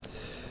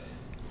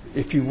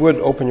If you would,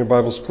 open your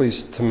Bibles,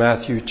 please, to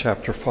Matthew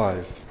chapter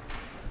 5.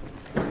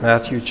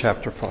 Matthew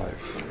chapter 5.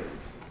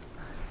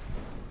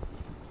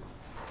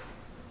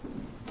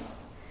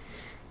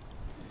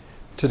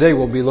 Today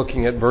we'll be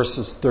looking at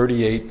verses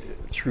 38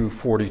 through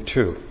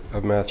 42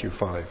 of Matthew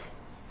 5.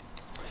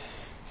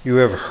 You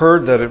have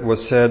heard that it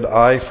was said,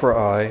 eye for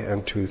eye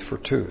and tooth for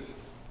tooth.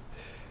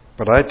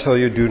 But I tell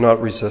you, do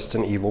not resist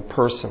an evil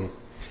person.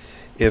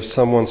 If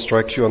someone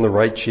strikes you on the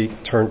right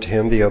cheek, turn to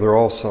him the other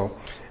also.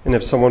 And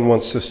if someone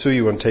wants to sue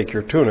you and take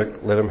your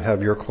tunic, let him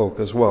have your cloak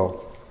as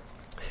well.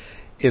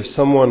 If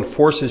someone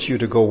forces you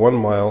to go 1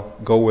 mile,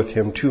 go with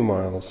him 2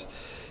 miles.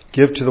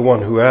 Give to the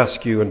one who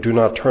asks you, and do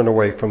not turn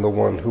away from the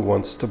one who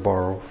wants to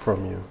borrow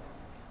from you.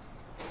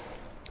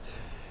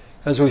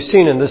 As we've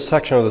seen in this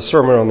section of the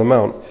Sermon on the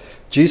Mount,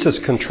 Jesus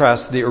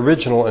contrasts the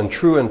original and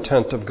true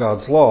intent of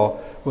God's law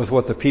with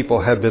what the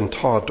people had been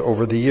taught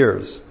over the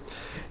years.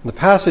 In the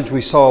passage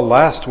we saw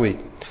last week,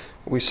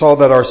 we saw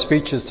that our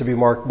speech is to be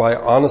marked by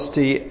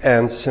honesty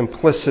and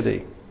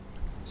simplicity.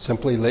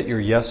 Simply let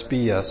your yes be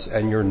yes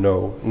and your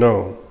no,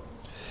 no.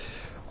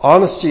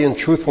 Honesty and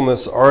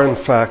truthfulness are,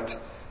 in fact,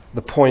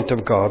 the point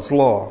of God's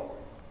law.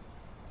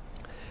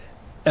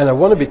 And I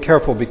want to be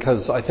careful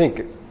because I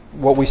think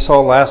what we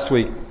saw last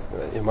week,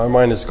 in my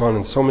mind, has gone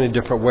in so many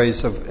different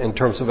ways in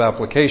terms of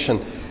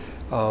application.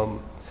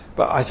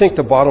 But I think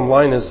the bottom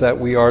line is that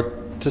we are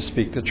to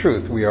speak the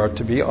truth. We are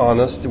to be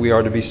honest. We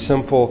are to be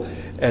simple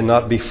and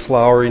not be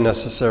flowery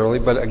necessarily.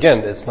 But again,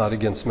 it's not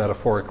against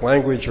metaphoric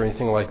language or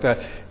anything like that.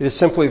 It is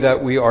simply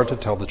that we are to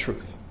tell the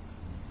truth.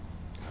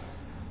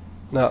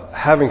 Now,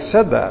 having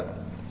said that,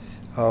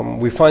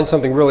 we find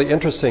something really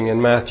interesting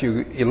in Matthew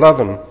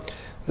 11.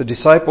 The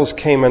disciples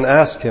came and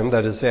asked him,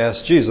 that is, they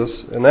asked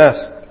Jesus, and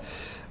asked,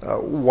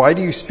 why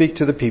do you speak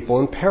to the people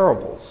in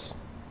parables?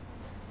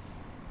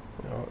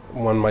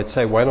 One might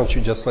say, why don't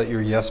you just let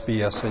your yes be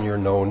yes and your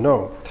no,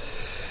 no?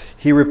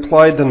 He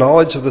replied, the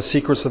knowledge of the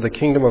secrets of the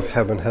kingdom of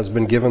heaven has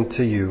been given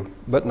to you,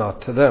 but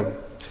not to them.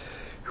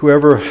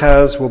 Whoever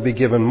has will be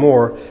given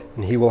more,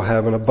 and he will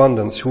have an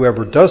abundance.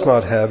 Whoever does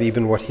not have,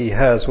 even what he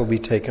has will be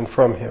taken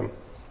from him.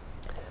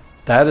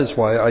 That is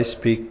why I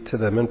speak to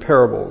them in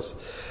parables.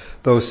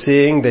 Though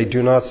seeing, they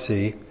do not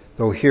see.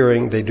 Though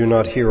hearing, they do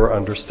not hear or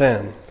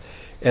understand.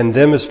 In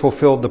them is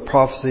fulfilled the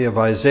prophecy of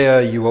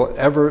Isaiah, you will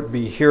ever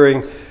be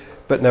hearing,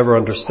 but never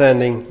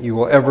understanding. You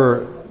will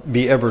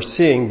ever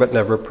seeing, but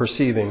never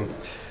perceiving.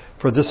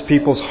 For this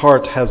people's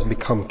heart has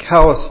become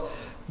callous.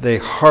 They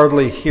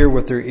hardly hear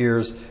with their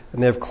ears,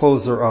 and they have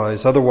closed their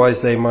eyes. Otherwise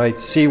they might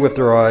see with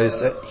their eyes,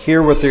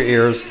 hear with their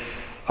ears,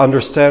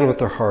 understand with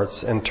their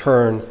hearts, and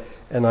turn,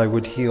 and I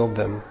would heal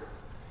them.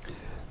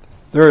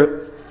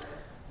 There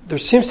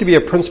seems to be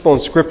a principle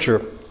in Scripture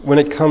when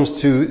it comes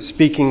to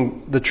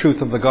speaking the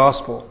truth of the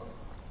gospel,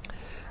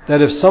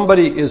 that if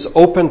somebody is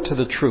open to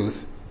the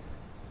truth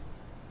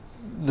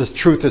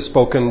is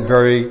spoken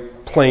very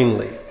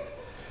plainly.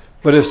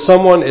 But if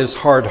someone is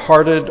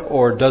hard-hearted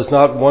or does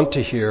not want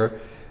to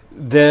hear,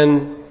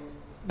 then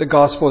the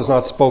gospel is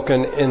not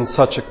spoken in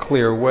such a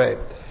clear way.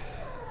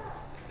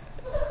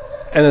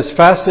 And as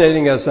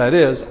fascinating as that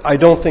is, I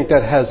don't think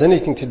that has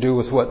anything to do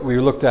with what we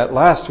looked at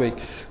last week.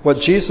 What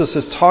Jesus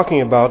is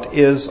talking about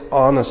is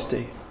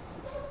honesty.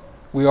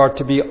 We are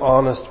to be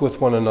honest with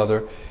one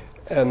another,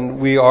 and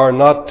we are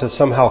not to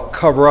somehow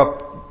cover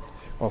up.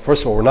 Well,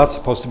 first of all, we're not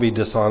supposed to be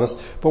dishonest,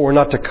 but we're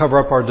not to cover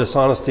up our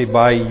dishonesty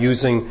by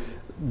using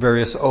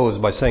various oaths,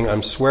 by saying,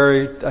 I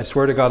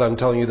swear to God I'm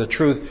telling you the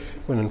truth,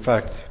 when in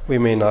fact we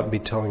may not be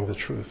telling the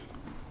truth.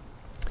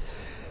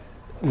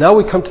 Now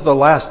we come to the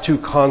last two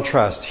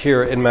contrasts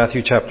here in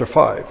Matthew chapter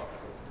 5.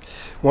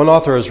 One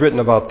author has written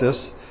about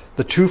this.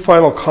 The two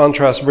final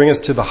contrasts bring us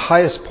to the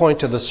highest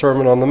point of the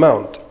Sermon on the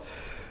Mount,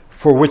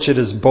 for which it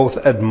is both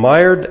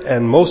admired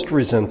and most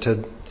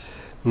resented,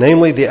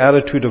 namely the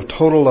attitude of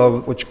total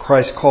love which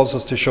Christ calls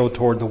us to show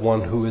toward the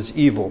one who is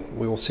evil.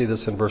 We will see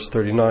this in verse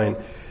 39.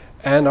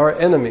 And our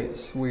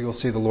enemies. We will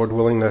see the Lord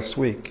willing next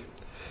week.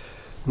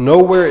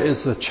 Nowhere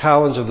is the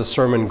challenge of the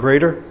sermon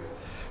greater.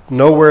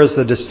 Nowhere is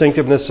the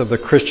distinctiveness of the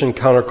Christian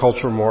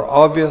counterculture more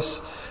obvious.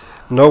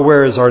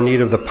 Nowhere is our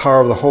need of the power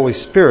of the Holy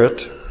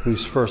Spirit,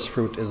 whose first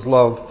fruit is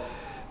love,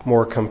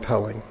 more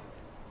compelling.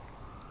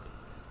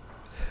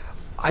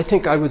 I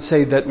think I would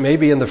say that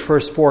maybe in the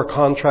first four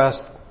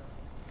contrasts,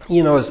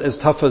 as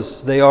tough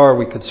as they are,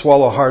 we could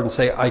swallow hard and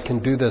say, I can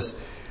do this.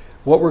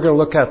 What we're going to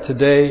look at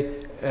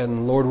today,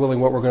 and Lord willing,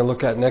 what we're going to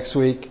look at next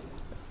week,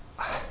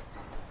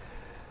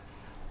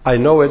 I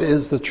know it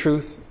is the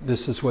truth.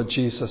 This is what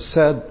Jesus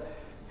said,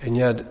 and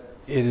yet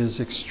it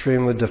is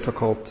extremely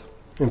difficult,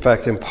 in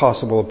fact,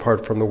 impossible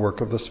apart from the work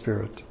of the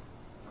Spirit.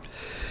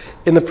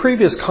 In the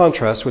previous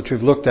contrast, which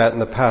we've looked at in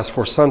the past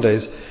 4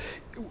 Sundays,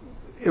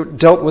 it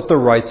dealt with the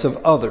rights of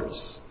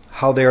others,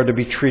 how they are to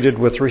be treated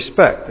with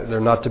respect. They're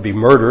not to be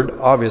murdered,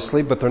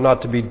 obviously, but they're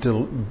not to be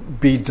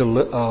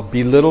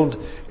belittled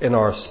in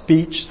our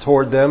speech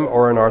toward them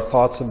or in our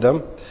thoughts of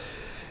them.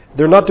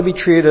 They're not to be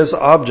treated as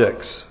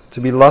objects, to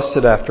be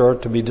lusted after or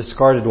to be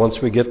discarded once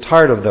we get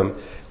tired of them,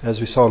 as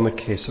we saw in the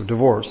case of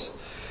divorce.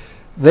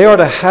 They are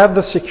to have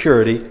the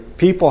security.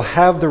 People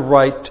have the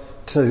right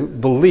to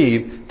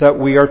believe that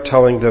we are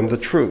telling them the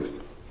truth.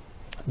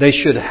 They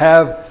should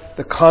have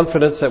the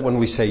confidence that when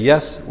we say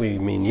yes, we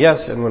mean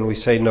yes, and when we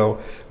say no,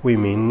 we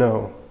mean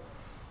no.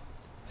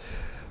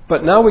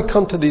 But now we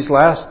come to these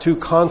last two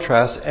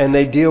contrasts, and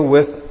they deal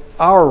with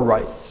our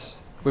rights.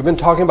 We've been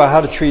talking about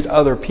how to treat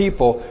other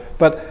people,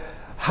 but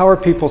how are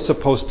people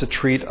supposed to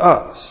treat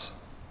us?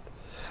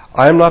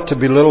 I am not to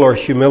belittle or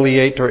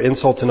humiliate or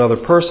insult another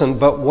person,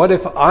 but what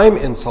if I'm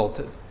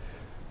insulted?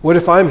 What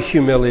if I'm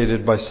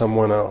humiliated by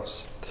someone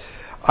else?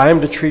 I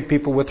am to treat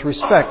people with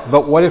respect,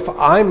 but what if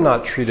I'm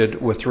not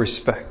treated with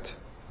respect?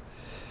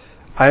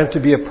 I am to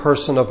be a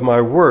person of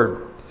my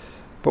word,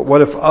 but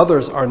what if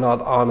others are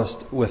not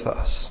honest with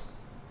us?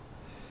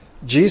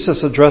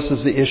 Jesus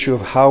addresses the issue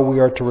of how we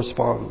are to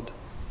respond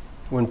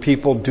when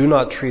people do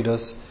not treat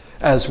us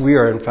as we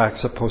are in fact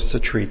supposed to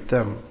treat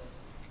them.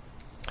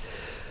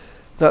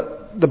 Now,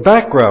 the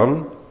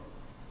background,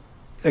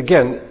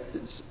 again,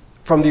 is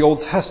from the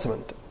Old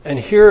Testament. And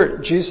here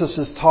Jesus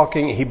is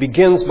talking, he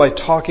begins by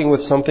talking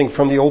with something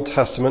from the Old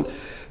Testament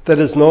that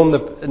is known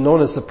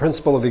as the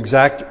principle of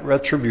exact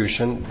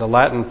retribution. The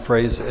Latin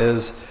phrase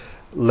is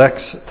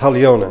lex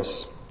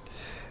talionis.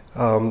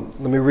 Let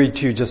me read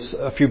to you just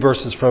a few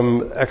verses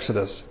from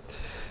Exodus.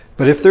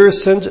 But if there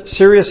is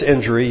serious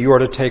injury, you are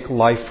to take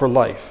life for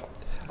life,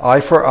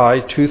 eye for eye,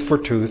 tooth for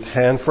tooth,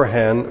 hand for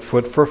hand,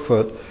 foot for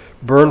foot,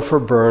 burn for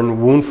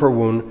burn, wound for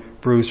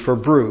wound, bruise for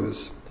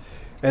bruise.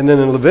 And then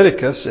in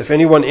Leviticus, if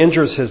anyone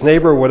injures his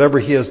neighbor, whatever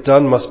he has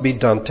done must be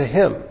done to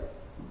him.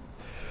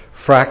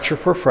 Fracture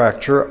for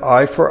fracture,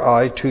 eye for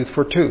eye, tooth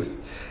for tooth.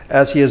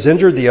 As he has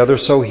injured the other,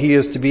 so he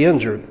is to be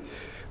injured.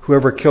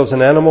 Whoever kills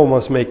an animal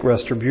must make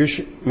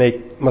restitution,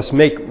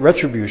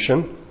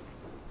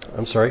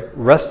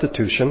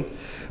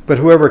 but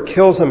whoever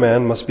kills a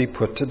man must be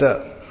put to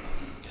death.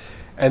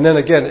 And then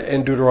again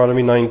in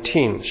Deuteronomy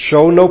 19,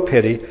 show no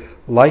pity,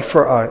 life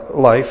for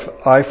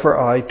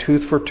eye,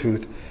 tooth for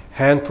tooth,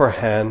 hand for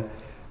hand,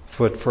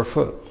 foot for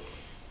foot.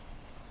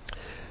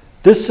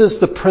 This is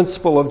the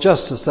principle of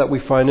justice that we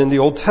find in the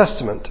Old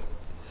Testament.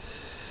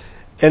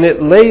 And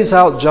it lays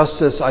out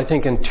justice, I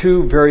think, in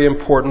two very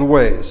important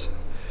ways.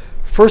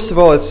 First of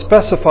all, it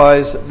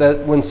specifies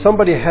that when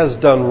somebody has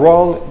done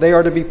wrong, they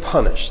are to be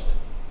punished.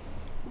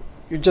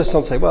 You just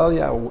don't say, well,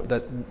 yeah,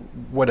 that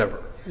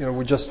whatever.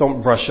 We just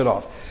don't brush it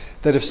off.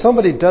 That if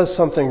somebody does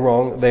something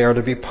wrong, they are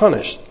to be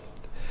punished.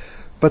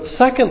 But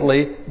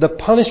secondly, the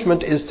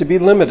punishment is to be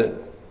limited.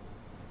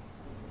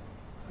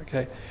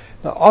 Okay.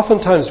 Now,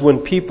 oftentimes when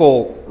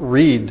people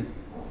read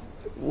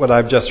what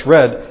I've just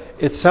read,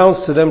 it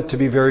sounds to them to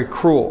be very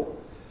cruel.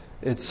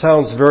 It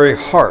sounds very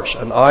harsh.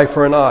 An eye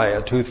for an eye,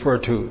 a tooth for a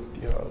tooth.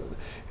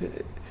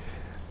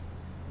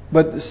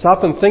 But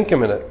stop and think a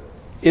minute.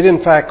 It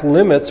in fact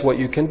limits what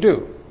you can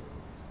do.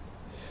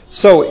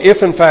 So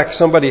if in fact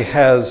somebody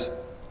has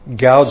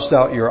gouged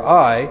out your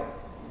eye,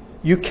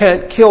 you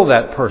can't kill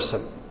that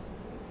person.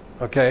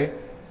 Okay?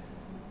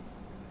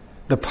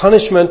 The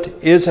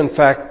punishment is in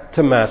fact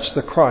to match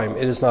the crime.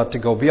 It is not to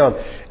go beyond.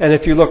 And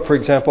if you look, for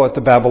example, at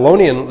the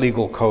Babylonian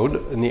legal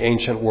code in the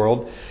ancient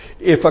world,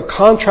 if a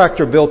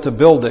contractor built a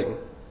building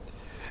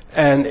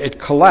and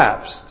it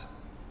collapsed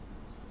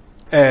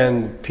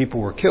and people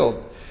were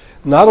killed,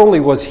 not only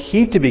was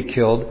he to be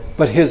killed,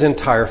 but his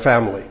entire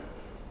family.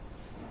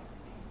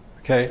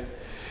 Okay?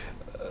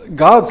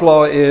 God's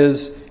law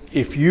is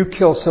if you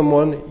kill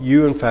someone,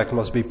 you in fact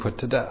must be put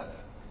to death.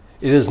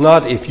 It is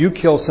not if you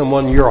kill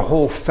someone, your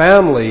whole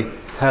family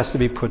has to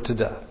be put to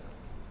death.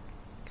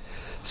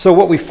 So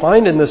what we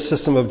find in this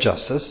system of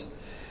justice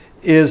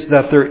is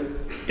that there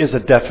is a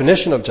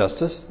definition of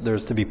justice.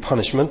 There's to be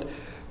punishment,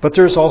 but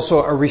there's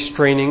also a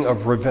restraining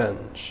of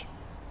revenge.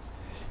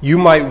 You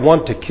might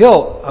want to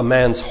kill a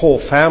man's whole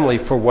family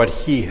for what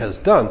he has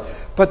done,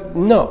 but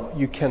no,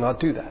 you cannot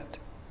do that.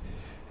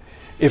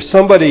 If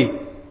somebody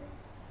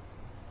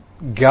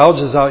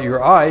gouges out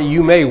your eye,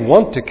 you may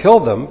want to kill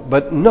them,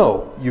 but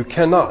no, you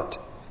cannot.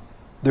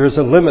 There is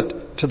a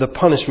limit to the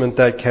punishment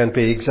that can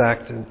be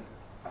exacted.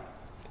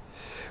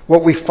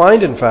 What we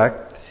find, in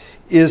fact,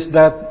 is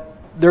that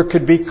there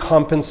could be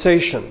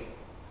compensation.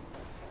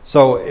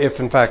 So if,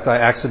 in fact, I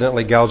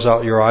accidentally gouge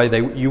out your eye,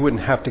 you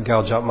wouldn't have to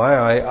gouge out my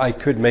eye. I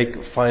could make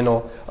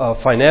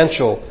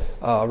financial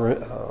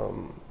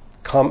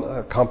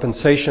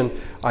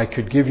compensation. I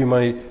could give you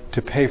money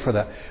to pay for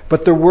that.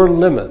 But there were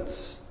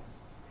limits.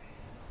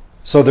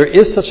 So there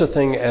is such a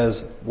thing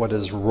as what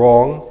is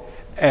wrong,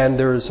 and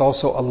there is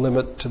also a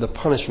limit to the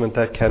punishment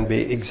that can be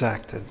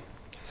exacted.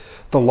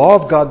 The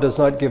law of God does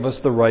not give us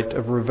the right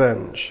of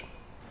revenge.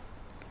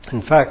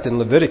 In fact, in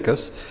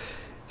Leviticus, it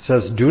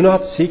says, do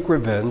not seek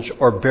revenge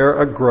or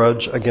bear a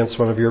grudge against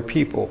one of your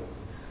people.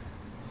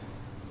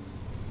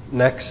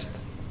 Next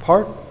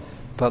part,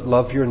 but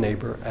love your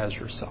neighbor as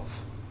yourself.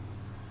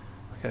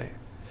 Okay.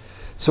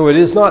 So it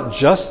is not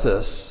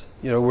justice.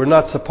 We're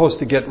not supposed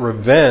to get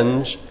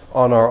revenge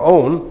on our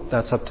own.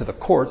 That's up to the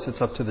courts.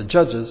 It's up to the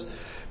judges.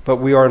 But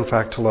we are, in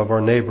fact, to love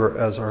our neighbor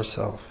as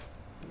ourselves.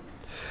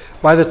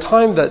 By the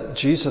time that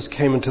Jesus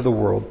came into the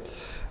world,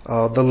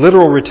 the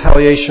literal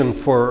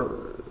retaliation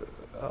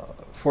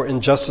for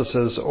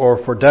injustices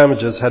or for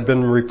damages had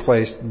been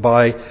replaced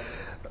by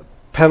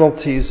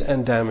penalties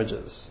and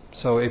damages.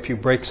 So if you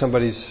break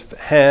somebody's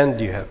hand,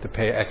 you have to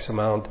pay X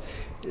amount.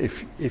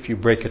 If you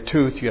break a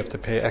tooth, you have to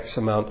pay X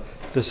amount.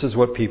 This is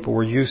what people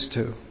were used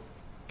to.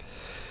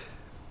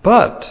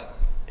 But,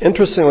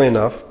 interestingly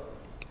enough,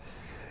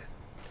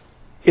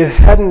 it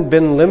hadn't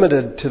been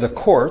limited to the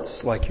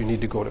courts, like you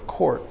need to go to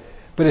court,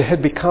 but it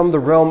had become the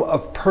realm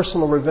of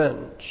personal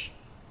revenge,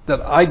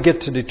 that I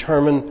get to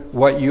determine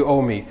what you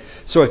owe me.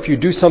 So if you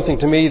do something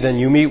to me, then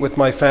you meet with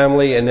my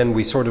family, and then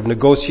we sort of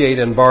negotiate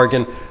and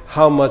bargain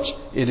how much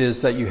it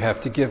is that you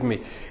have to give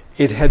me.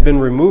 It had been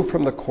removed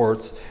from the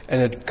courts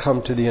and had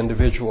come to the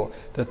individual,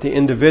 that the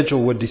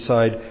individual would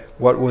decide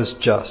what was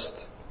just.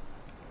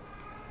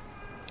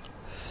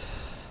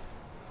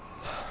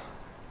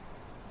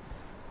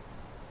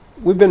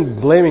 We've been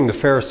blaming the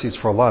Pharisees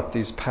for a lot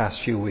these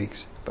past few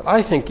weeks, but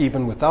I think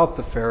even without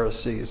the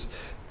Pharisees,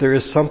 there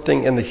is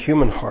something in the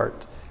human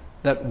heart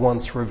that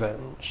wants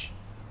revenge.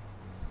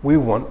 We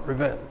want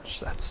revenge.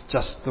 That's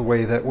just the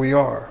way that we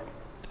are.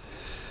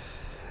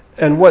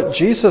 And what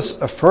Jesus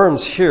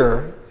affirms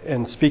here,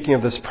 in speaking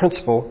of this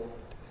principle,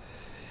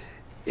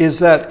 is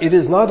that it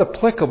is not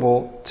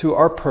applicable to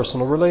our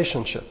personal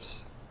relationships.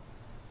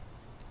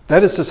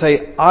 That is to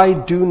say, I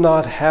do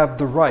not have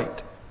the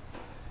right,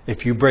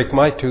 if you break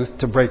my tooth,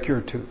 to break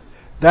your tooth.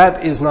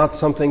 That is not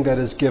something that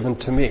is given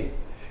to me.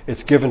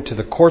 It's given to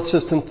the court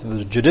system, to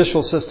the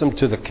judicial system,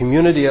 to the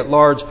community at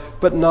large,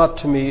 but not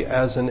to me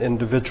as an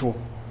individual.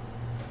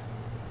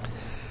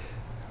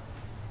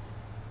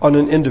 On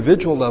an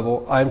individual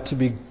level, I'm to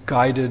be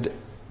guided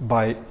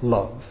by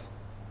love,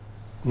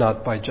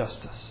 not by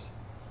justice.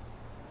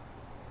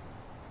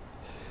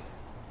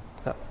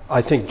 Now,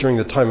 I think during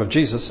the time of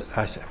Jesus,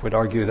 I would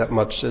argue that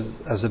much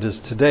as it is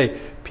today,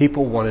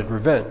 people wanted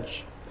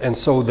revenge. And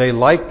so they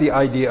liked the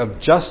idea of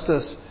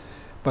justice,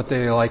 but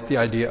they liked the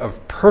idea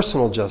of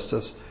personal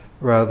justice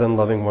rather than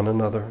loving one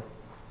another.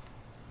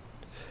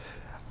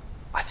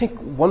 I think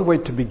one way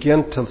to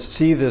begin to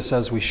see this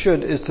as we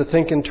should is to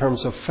think in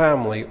terms of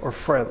family or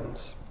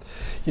friends.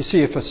 You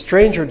see, if a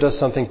stranger does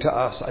something to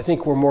us, I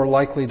think we're more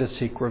likely to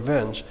seek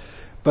revenge.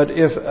 But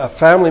if a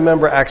family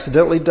member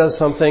accidentally does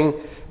something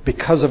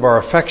because of our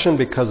affection,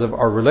 because of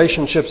our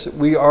relationships,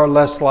 we are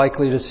less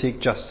likely to seek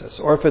justice.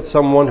 Or if it's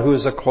someone who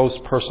is a close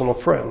personal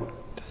friend.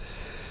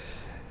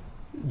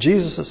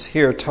 Jesus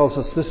here tells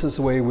us this is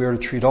the way we are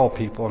to treat all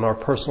people in our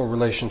personal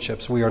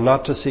relationships. We are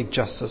not to seek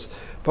justice,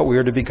 but we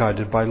are to be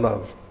guided by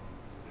love.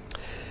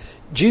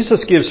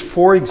 Jesus gives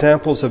 4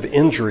 examples of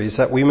injuries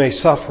that we may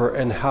suffer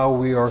and how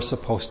we are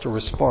supposed to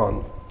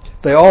respond.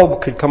 They all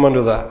could come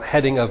under the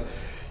heading of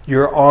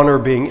your honor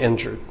being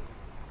injured.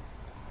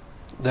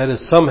 That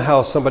is,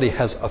 somehow somebody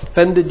has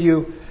offended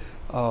you,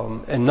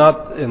 and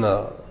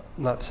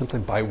not simply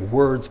by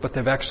words, but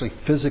they've actually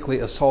physically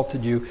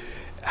assaulted you.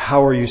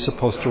 How are you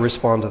supposed to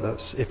respond to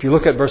this? If you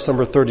look at verse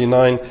number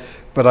 39,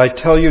 but I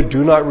tell you,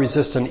 do not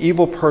resist an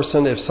evil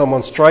person. If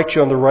someone strikes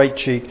you on the right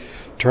cheek,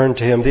 turn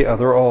to him the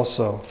other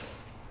also.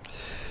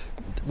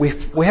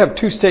 We have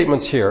 2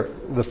 statements here.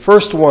 The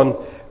first one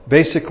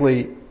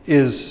basically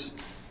is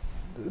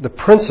the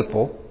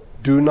principle,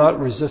 do not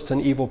resist an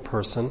evil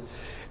person.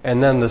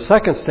 And then the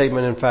second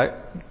statement, in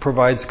fact,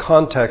 provides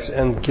context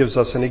and gives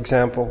us an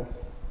example.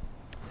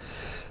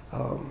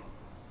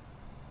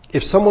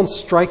 If someone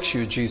strikes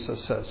you,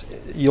 Jesus says,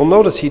 you'll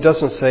notice he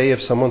doesn't say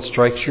if someone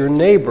strikes your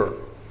neighbor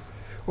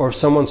or if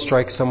someone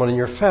strikes someone in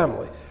your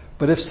family,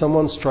 but if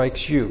someone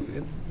strikes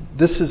you.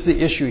 This is the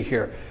issue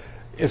here.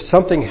 If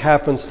something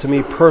happens to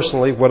me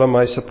personally, what am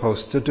I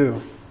supposed to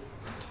do?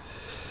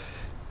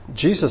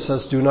 Jesus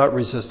says, do not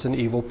resist an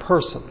evil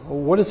person. Well,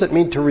 what does it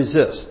mean to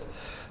resist?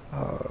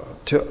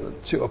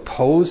 To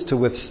oppose, to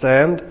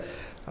withstand,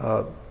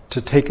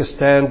 to take a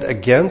stand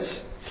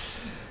against?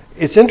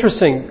 It's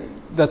interesting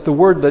that the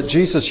word that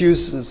Jesus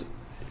uses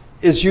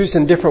is used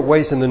in different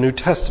ways in the New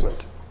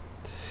Testament.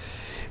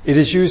 It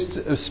is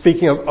used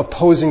speaking of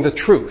opposing the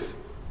truth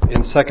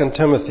in 2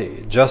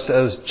 Timothy. Just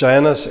as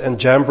Jannes and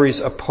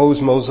Jambres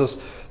opposed Moses,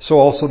 so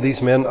also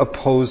these men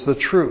oppose the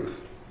truth.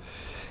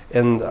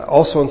 And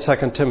also in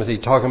 2 Timothy,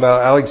 talking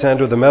about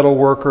Alexander the metal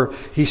worker,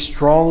 he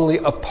strongly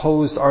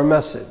opposed our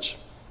message.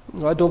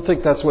 I don't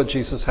think that's what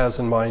Jesus has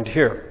in mind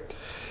here.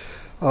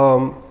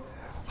 How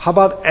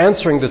about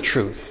answering the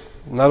truth?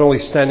 Not only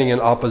standing in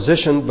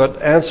opposition,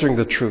 but answering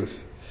the truth.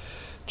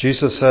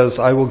 Jesus says,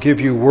 I will give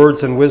you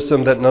words and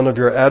wisdom that none of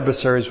your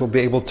adversaries will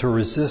be able to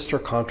resist or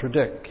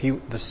contradict.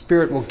 The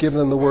Spirit will give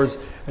them the words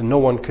and no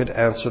one could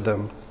answer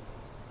them.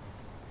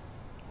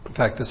 In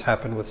fact, this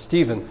happened with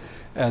Stephen.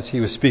 As he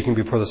was speaking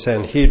before the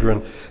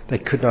Sanhedrin, they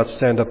could not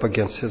stand up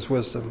against his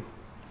wisdom.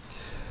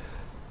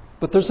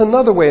 But there's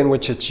another way in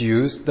which it's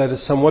used that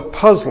is somewhat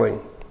puzzling.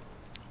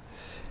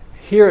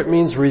 Here it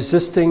means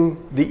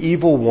resisting the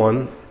evil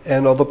one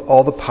and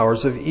all the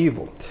powers of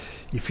evil.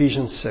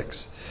 Ephesians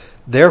 6.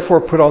 Therefore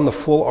put on the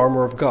full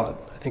armor of God.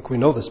 I think we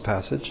know this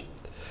passage.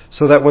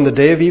 so that when the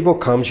day of evil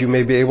comes, you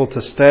may be able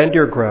to stand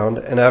your ground,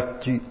 and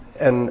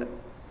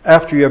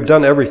after you have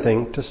done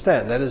everything, to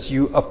stand. That is,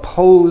 you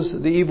oppose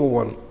the evil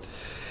one.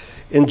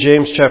 In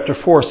James chapter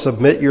 4,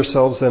 submit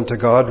yourselves then to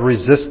God,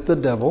 resist the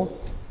devil.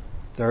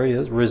 There he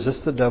is.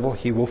 Resist the devil,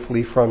 he will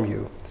flee from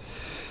you.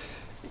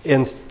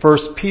 In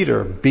 1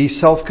 Peter, be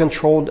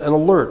self-controlled and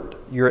alert.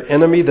 Your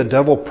enemy, the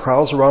devil,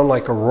 prowls around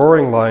like a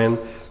roaring lion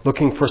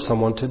looking for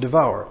someone to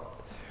devour.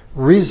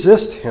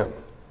 Resist him.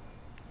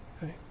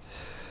 Okay.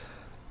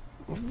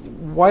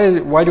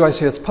 Why do I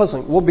say it's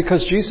puzzling? Well,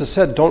 because Jesus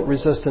said don't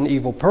resist an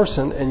evil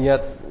person, and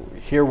yet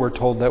here we're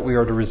told that we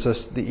are to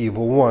resist the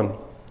evil one.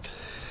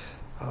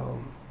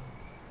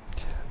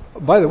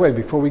 By the way,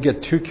 before we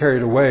get too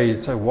carried away,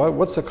 you say,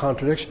 what's the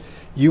contradiction?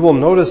 You will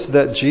notice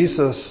that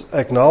Jesus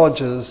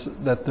acknowledges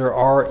that there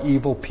are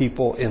evil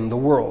people in the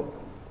world.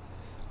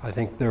 I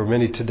think there are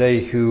many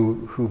today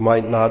who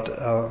might not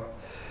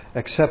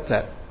accept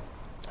that.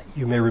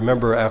 You may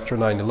remember after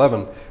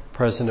 9/11,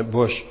 President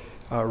Bush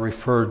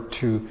referred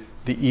to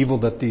the evil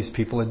that these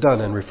people had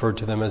done and referred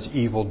to them as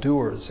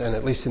evildoers. And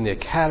at least in the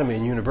academy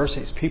and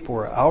universities, people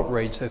were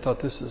outraged. They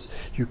thought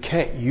you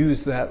can't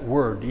use that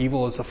word.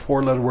 Evil is a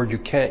 4-letter word. You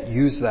can't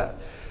use that.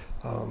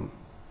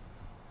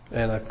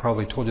 And I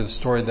probably told you the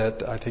story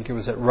that I think it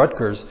was at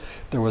Rutgers.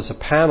 There was a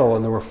panel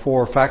and there were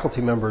 4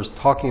 faculty members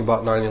talking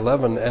about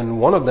 9/11. And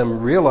one of them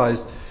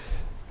realized,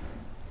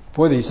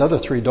 boy, these other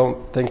 3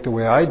 don't think the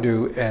way I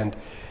do. And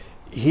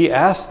he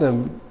asked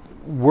them,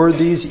 were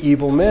these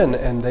evil men?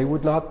 And they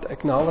would not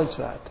acknowledge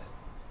that.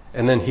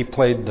 And then he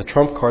played the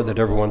trump card that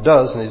everyone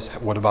does, and he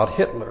said, what about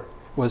Hitler?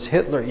 Was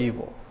Hitler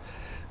evil?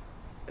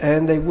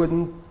 And they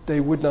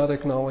would not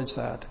acknowledge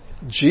that.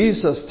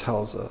 Jesus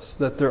tells us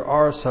that there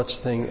are such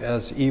things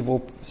as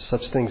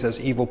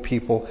evil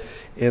people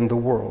in the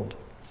world.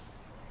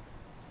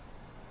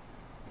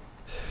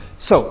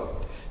 So,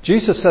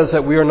 Jesus says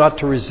that we are not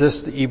to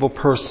resist the evil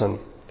person.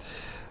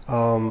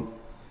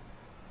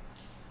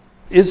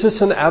 Is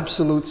this an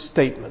absolute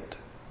statement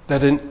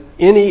that in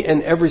any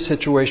and every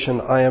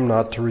situation I am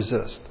not to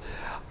resist?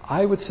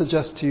 I would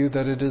suggest to you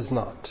that it is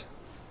not.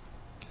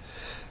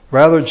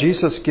 Rather,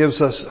 Jesus gives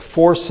us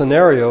 4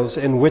 scenarios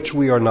in which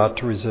we are not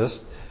to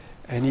resist,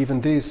 and even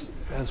these,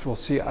 as we'll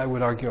see, I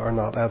would argue are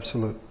not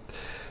absolute.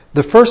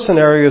 The first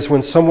scenario is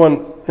when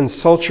someone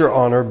insults your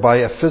honor by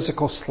a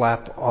physical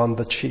slap on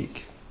the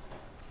cheek.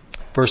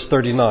 Verse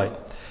 39,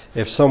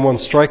 if someone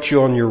strikes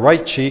you on your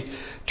right cheek,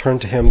 turn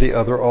to him the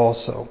other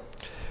also.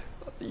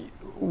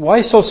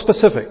 Why so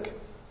specific?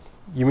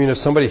 You mean if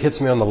somebody hits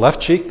me on the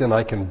left cheek, then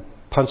I can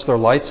punch their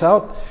lights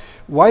out?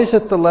 Why is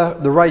it the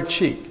right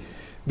cheek?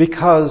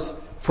 Because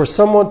for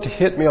someone to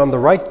hit me on the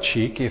right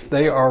cheek, if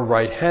they are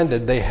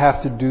right-handed, they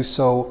have to do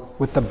so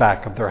with the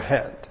back of their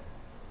hand.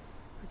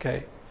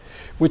 Okay?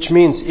 Which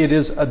means it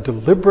is a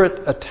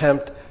deliberate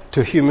attempt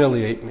to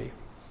humiliate me.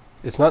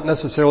 It's not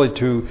necessarily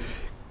to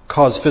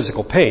cause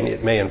physical pain.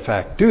 It may in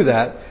fact do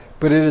that,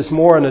 but it is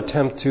more an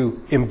attempt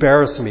to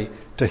embarrass me,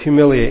 to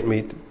humiliate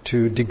me,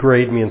 to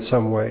degrade me in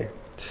some way.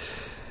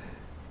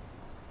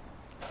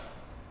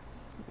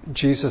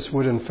 Jesus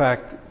would in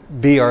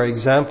fact be our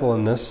example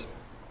in this.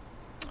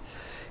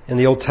 In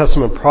the Old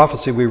Testament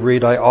prophecy we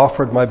read, I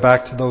offered my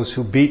back to those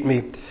who beat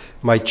me,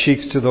 my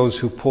cheeks to those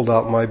who pulled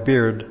out my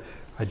beard.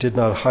 I did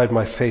not hide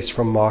my face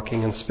from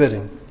mocking and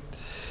spitting.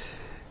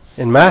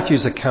 In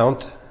Matthew's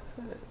account,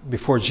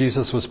 before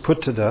Jesus was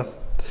put to death,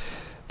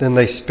 then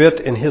they spit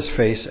in his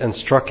face and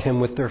struck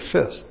him with their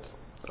fist.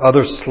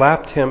 Others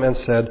slapped him and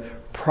said,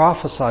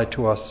 prophesy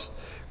to us,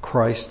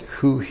 Christ,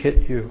 who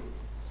hit you?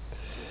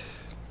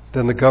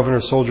 Then the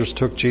governor's soldiers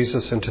took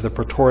Jesus into the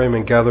praetorium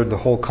and gathered the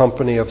whole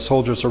company of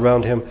soldiers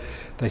around him.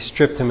 They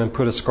stripped him and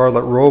put a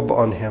scarlet robe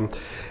on him,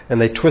 and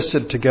they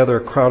twisted together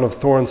a crown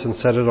of thorns and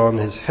set it on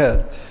his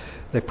head.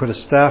 They put a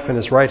staff in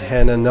his right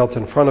hand and knelt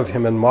in front of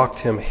him and mocked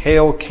him.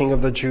 Hail, King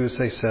of the Jews,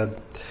 they said.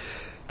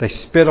 They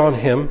spit on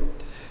him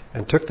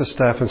and took the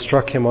staff and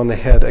struck him on the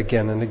head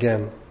again and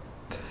again.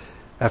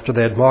 After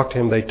they had mocked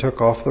him, they took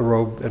off the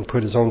robe and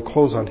put his own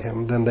clothes on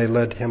him. Then they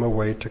led him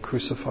away to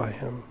crucify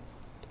him.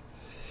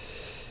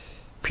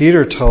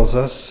 Peter tells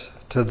us,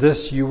 to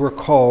this you were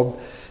called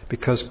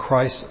because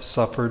Christ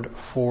suffered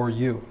for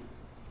you,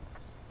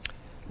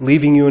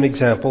 leaving you an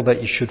example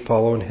that you should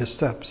follow in his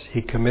steps.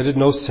 He committed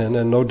no sin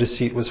and no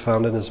deceit was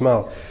found in his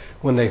mouth.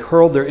 When they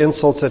hurled their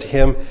insults at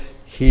him,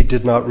 he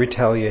did not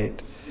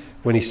retaliate.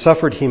 When he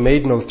suffered, he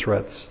made no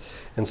threats.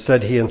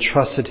 Instead, he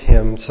entrusted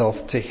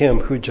himself to him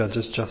who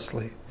judges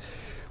justly.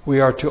 We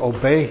are to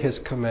obey his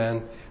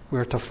command. We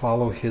are to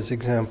follow his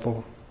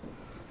example.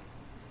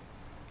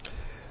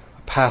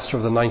 A pastor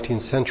of the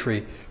 19th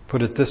century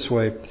put it this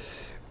way: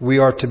 we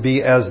are to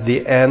be as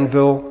the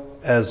anvil,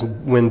 as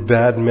when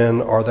bad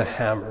men are the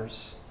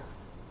hammers.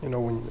 You know,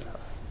 when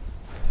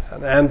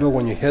an anvil,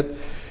 when you hit,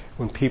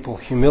 when people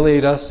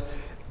humiliate us,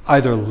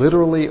 either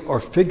literally or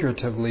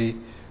figuratively,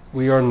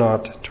 we are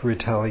not to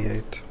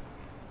retaliate.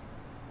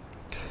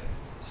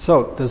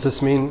 So, does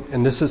this mean,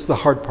 and this is the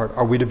hard part,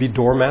 are we to be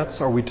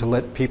doormats? Are we to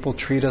let people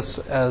treat us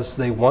as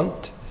they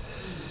want?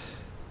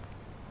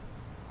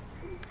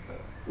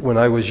 when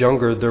I was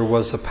younger, there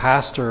was a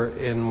pastor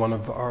in one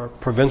of our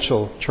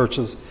provincial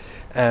churches,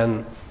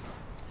 and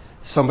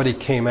somebody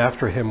came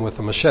after him with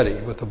a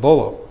machete, with a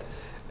bolo.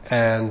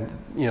 And,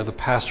 the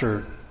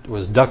pastor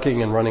was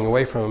ducking and running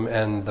away from him,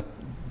 and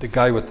the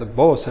guy with the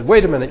bolo said,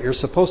 "Wait a minute, you're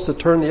supposed to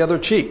turn the other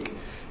cheek.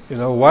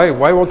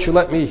 Why won't you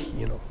let me,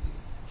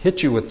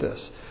 hit you with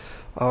this?"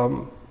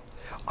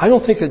 I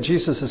don't think that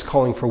Jesus is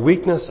calling for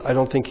weakness. I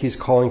don't think he's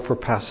calling for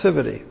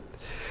passivity.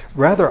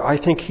 Rather, I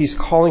think he's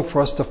calling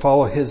for us to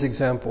follow his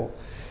example.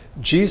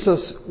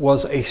 Jesus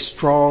was a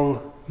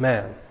strong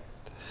man.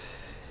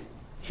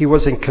 He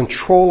was in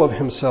control of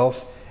himself,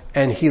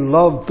 and he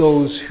loved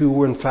those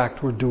who, in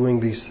fact, were doing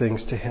these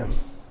things to him.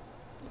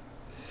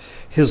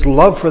 His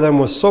love for them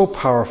was so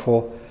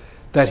powerful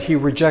that he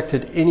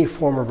rejected any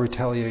form of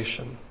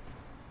retaliation.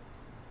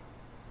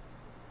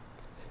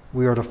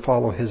 We are to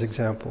follow his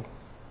example.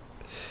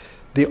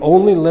 The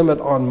only limit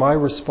on my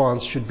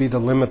response should be the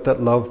limit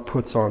that love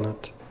puts on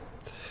it.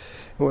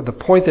 The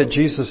point that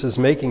Jesus is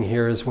making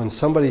here is when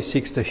somebody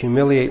seeks to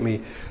humiliate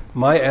me,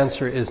 my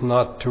answer is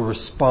not to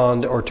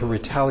respond or to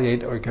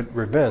retaliate or get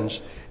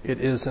revenge.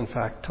 It is, in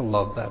fact, to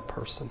love that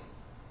person.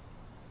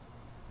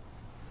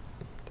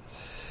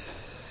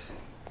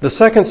 The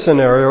second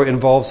scenario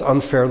involves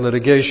unfair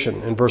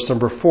litigation in verse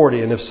number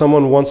 40. And if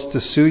someone wants to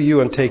sue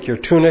you and take your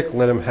tunic,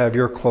 let him have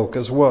your cloak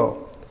as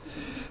well.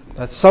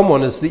 That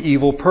someone is the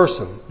evil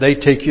person. They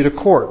take you to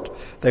court.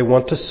 They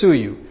want to sue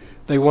you.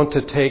 They want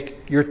to take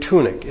your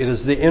tunic. It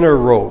is the inner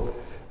robe.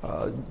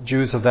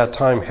 Jews of that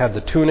time had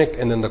the tunic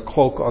and then the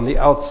cloak on the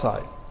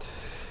outside.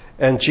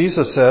 And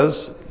Jesus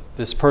says,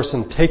 this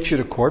person takes you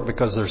to court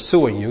because they're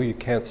suing you. You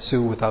can't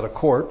sue without a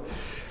court.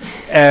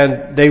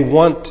 And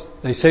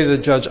they say to the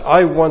judge,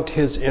 "I want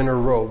his inner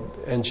robe."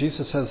 And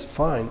Jesus says,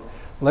 "Fine,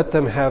 let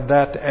them have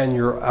that and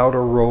your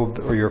outer robe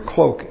or your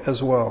cloak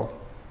as well."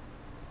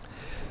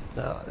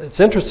 Now, it's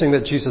interesting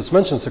that Jesus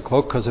mentions the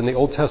cloak because in the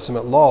Old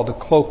Testament law, the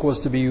cloak was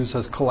to be used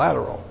as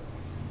collateral.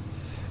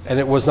 And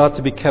it was not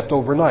to be kept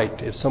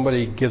overnight. If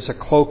somebody gives a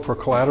cloak for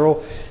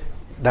collateral,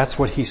 that's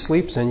what he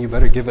sleeps in. You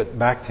better give it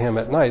back to him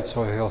at night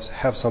so he'll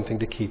have something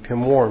to keep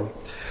him warm.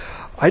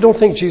 I don't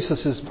think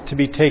Jesus is to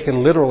be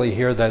taken literally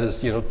here, that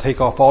is,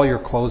 take off all your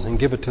clothes and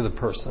give it to the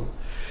person.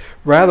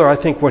 Rather, I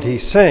think what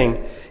he's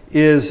saying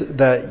is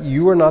that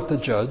you are not the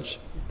judge.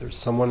 There's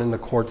someone in the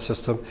court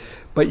system.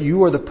 But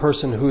you are the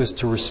person who is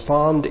to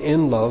respond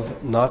in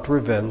love, not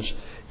revenge.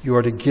 You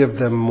are to give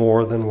them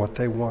more than what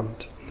they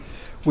want.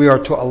 We are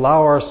to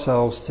allow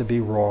ourselves to be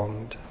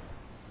wronged.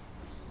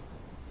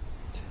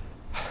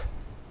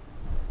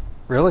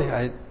 Really?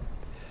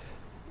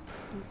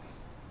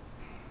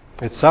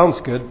 It sounds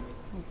good.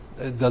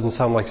 It doesn't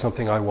sound like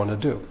something I want to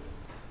do.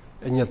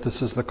 And yet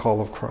this is the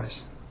call of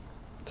Christ.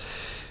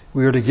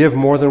 We are to give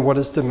more than what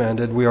is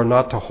demanded. We are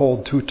not to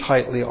hold too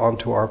tightly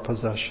onto our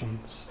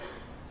possessions.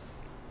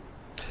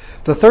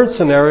 The third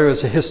scenario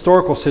is a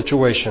historical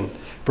situation.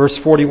 Verse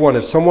 41,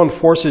 if someone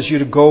forces you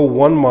to go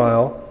 1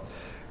 mile,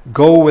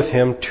 go with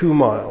him 2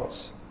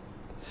 miles.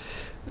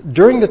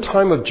 During the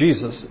time of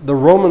Jesus, the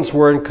Romans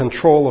were in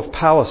control of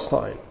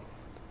Palestine.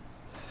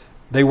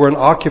 They were an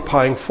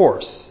occupying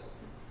force.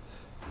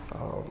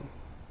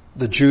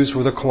 The Jews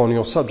were the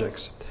colonial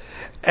subjects.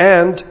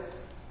 And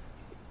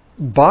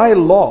by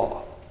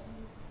law,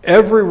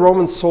 every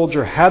Roman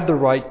soldier had the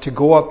right to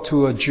go up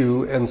to a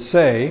Jew and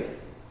say,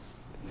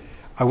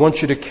 "I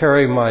want you to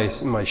carry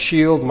my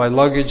shield, my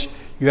luggage."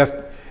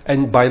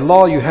 And by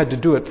law, you had to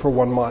do it for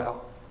 1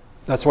 mile.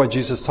 That's why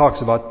Jesus talks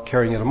about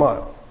carrying it a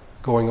mile,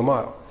 going a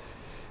mile.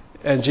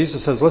 And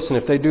Jesus says, listen,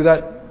 if they do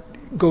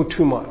that, go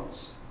 2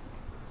 miles.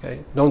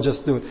 Okay? Don't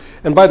just do it.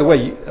 And by the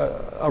way,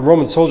 a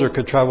Roman soldier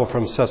could travel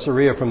from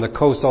Caesarea, from the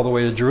coast all the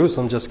way to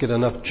Jerusalem, just get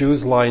enough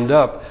Jews lined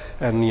up,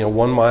 and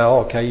 1 mile,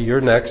 okay,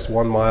 you're next,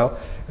 1 mile.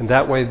 And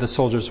that way the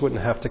soldiers wouldn't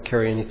have to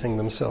carry anything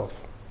themselves.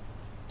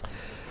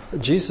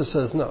 Jesus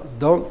says, no,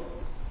 don't,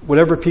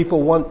 whatever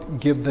people want,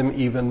 give them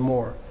even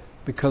more.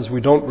 Because we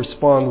don't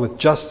respond with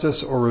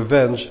justice or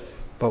revenge,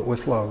 but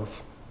with love.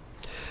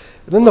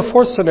 And then the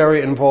fourth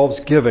scenario involves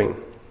giving.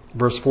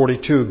 Verse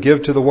 42,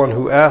 give to the one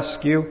who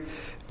asks you.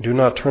 Do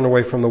not turn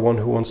away from the one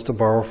who wants to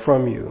borrow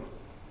from you.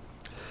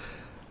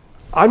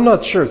 I'm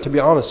not sure, to be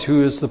honest,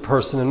 who is the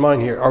person in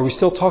mind here. Are we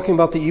still talking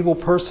about the evil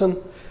person?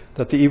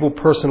 That the evil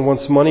person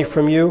wants money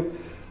from you?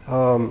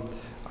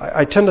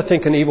 I tend to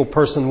think an evil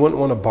person wouldn't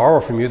want to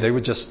borrow from you. They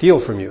would just steal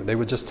from you. They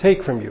would just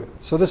take from you.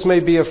 So this may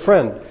be a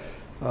friend.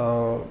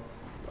 Or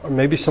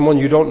maybe someone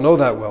you don't know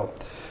that well.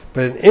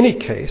 But in any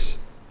case,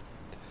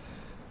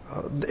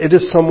 it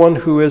is someone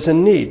who is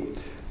in need.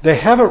 They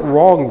haven't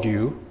wronged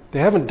you. They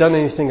haven't done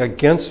anything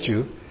against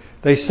you.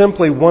 They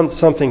simply want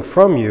something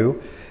from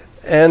you.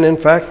 And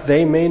in fact,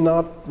 they may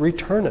not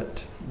return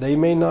it. They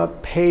may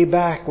not pay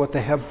back what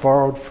they have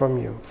borrowed from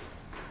you.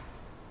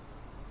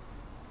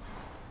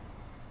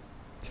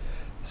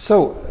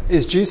 So,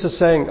 is Jesus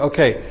saying,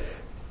 okay,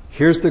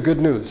 here's the good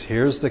news.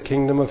 Here's the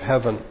kingdom of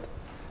heaven.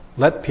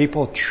 Let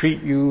people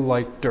treat you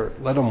like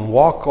dirt. Let them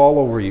walk all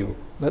over you.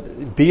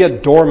 Be a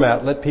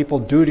doormat. Let people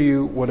do to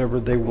you whatever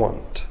they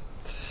want.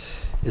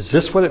 Is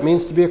this what it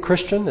means to be a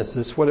Christian? Is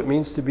this what it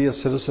means to be a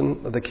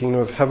citizen of the kingdom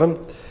of heaven?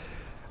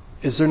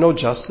 Is there no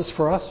justice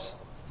for us?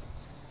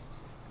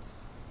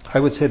 I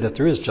would say that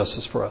there is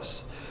justice for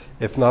us,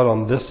 if not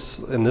in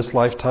this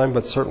lifetime,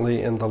 but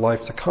certainly in the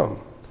life to come.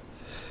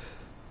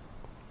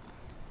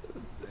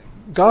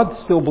 God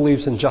still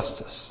believes in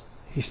justice.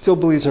 He still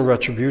believes in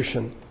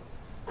retribution.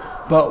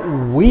 But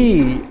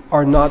we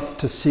are not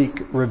to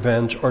seek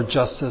revenge or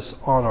justice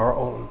on our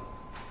own.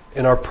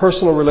 In our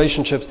personal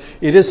relationships,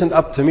 it isn't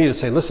up to me to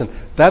say, listen,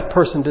 that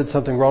person did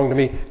something wrong to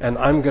me and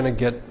I'm going to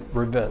get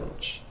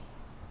revenge.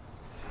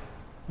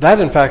 That,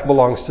 in fact,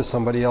 belongs to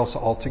somebody else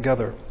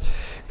altogether.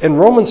 In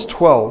Romans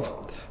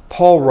 12,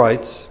 Paul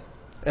writes,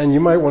 and you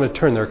might want to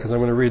turn there because I'm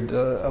going to read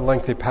a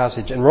lengthy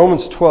passage. In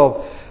Romans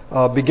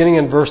 12, beginning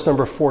in verse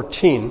number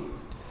 14,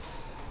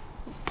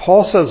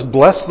 Paul says,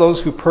 "Bless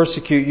those who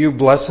persecute you,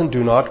 bless and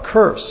do not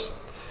curse.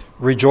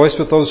 Rejoice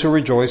with those who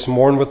rejoice,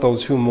 mourn with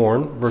those who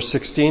mourn." Verse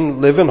 16,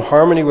 "Live in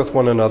harmony with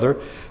one another.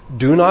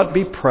 Do not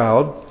be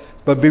proud,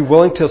 but be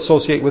willing to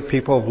associate with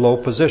people of low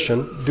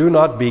position. Do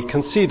not be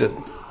conceited."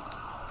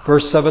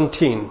 Verse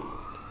 17,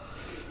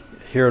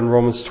 here in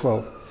Romans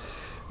 12,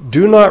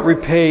 "Do not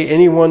repay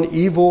anyone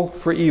evil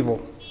for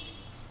evil.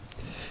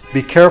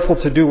 Be careful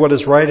to do what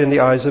is right in the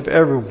eyes of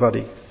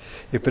everybody.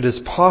 If it is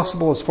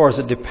possible, as far as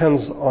it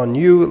depends on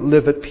you,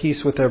 live at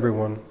peace with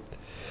everyone.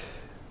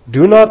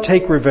 Do not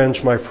take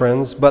revenge, my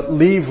friends, but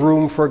leave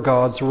room for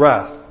God's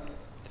wrath.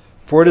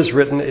 For it is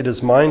written, 'It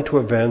is mine to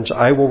avenge,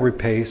 I will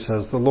repay,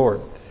 says the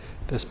Lord.'"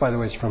 This, by the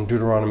way, is from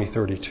Deuteronomy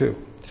 32.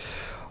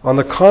 "On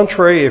the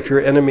contrary, if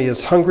your enemy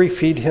is hungry,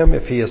 feed him.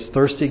 If he is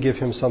thirsty, give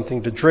him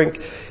something to drink.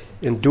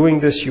 In doing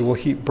this, you will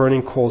heap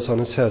burning coals on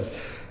his head."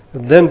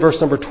 And then verse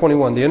number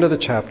 21, the end of the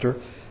chapter,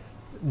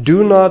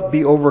 "Do not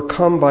be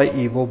overcome by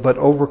evil, but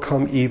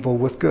overcome evil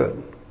with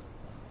good."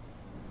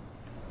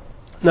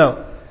 Now,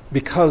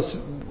 because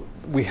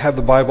we have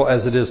the Bible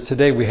as it is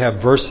today, we have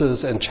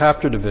verses and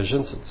chapter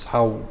divisions. It's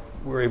how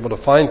we're able to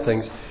find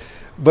things.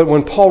 But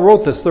when Paul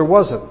wrote this, there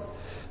wasn't.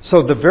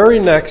 So the very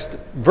next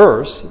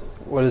verse,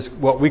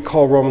 what we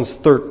call Romans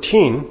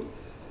 13,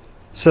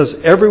 says,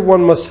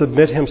 "Everyone must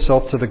submit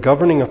himself to the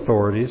governing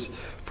authorities,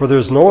 for there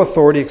is no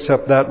authority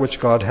except that which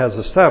God has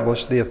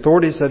established. The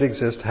authorities that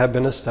exist have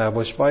been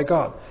established by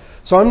God."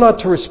 So I'm not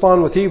to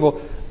respond with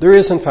evil. There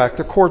is, in fact,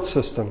 a court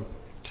system.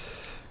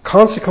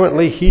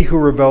 "Consequently, he who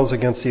rebels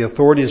against the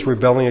authority is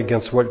rebelling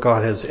against what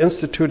God has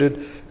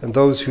instituted, and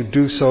those who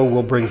do so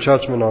will bring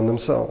judgment on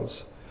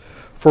themselves.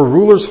 For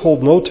rulers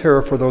hold no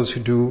terror for those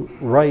who do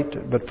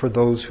right, but for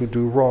those who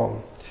do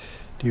wrong.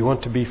 Do you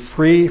want to be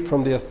free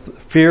from the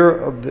fear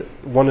of the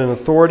one in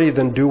authority?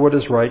 Then do what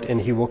is right,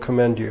 and he will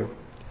commend you."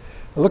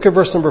 Now look at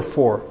verse number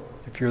 4,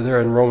 if you're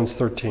there in Romans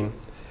 13.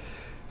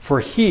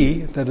 "For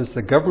he," that is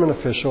the government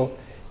official,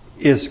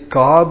 "is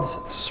God's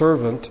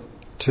servant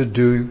to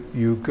do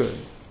you good."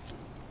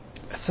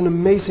 That's an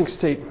amazing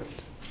statement.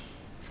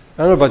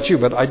 I don't know about you,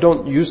 but I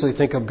don't usually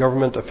think of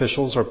government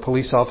officials or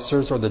police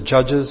officers or the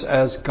judges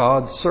as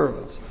God's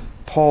servants.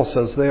 Paul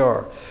says they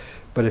are.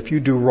 "But if you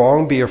do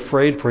wrong, be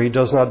afraid, for he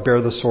does not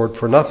bear the sword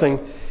for nothing.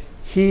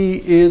 He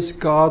is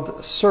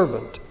God's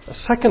servant." A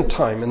second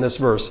time in this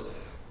verse,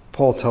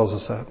 Paul tells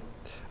us that.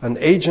 "An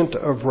agent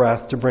of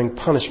wrath to bring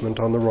punishment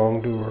on the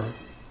wrongdoer."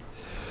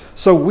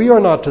 So we are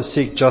not to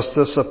seek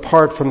justice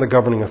apart from the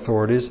governing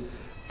authorities.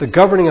 The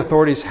governing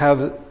authorities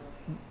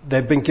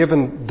they've been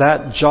given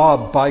that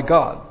job by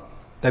God.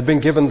 They've been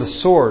given the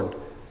sword.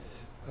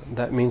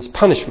 That means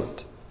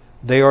punishment.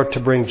 They are to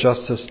bring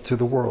justice to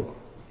the world.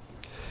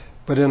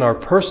 But in our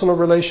personal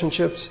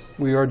relationships,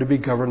 we are to be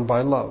governed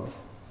by love.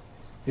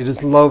 It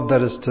is love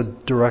that is to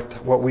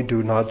direct what we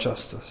do, not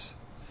justice.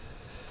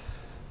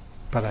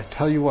 But I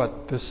tell you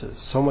what, this is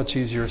so much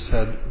easier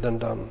said than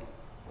done.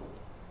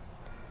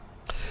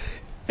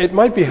 It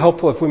might be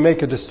helpful if we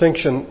make a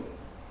distinction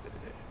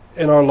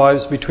in our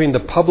lives between the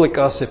public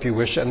us, if you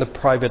wish, and the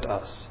private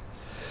us.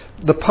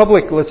 The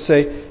public, let's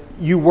say,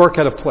 you work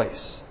at a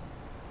place.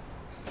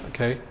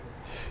 Okay?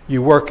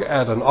 You work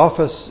at an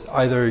office,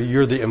 either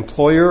you're the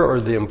employer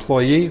or the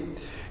employee,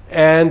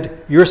 and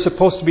you're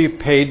supposed to be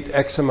paid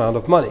X amount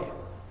of money.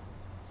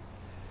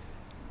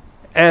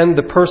 And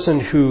the person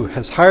who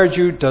has hired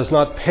you does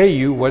not pay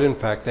you what in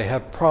fact they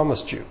have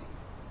promised you.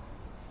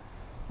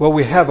 Well,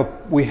 we have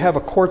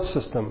a court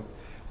system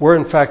where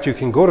in fact you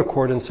can go to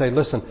court and say,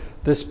 listen,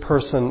 this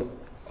person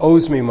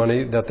owes me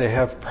money that they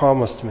have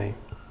promised me.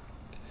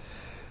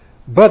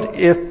 But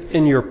if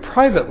in your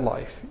private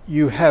life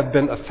you have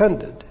been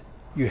offended,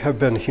 you have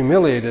been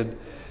humiliated,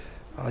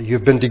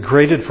 you've been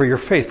degraded for your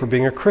faith, for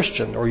being a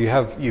Christian, or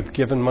you've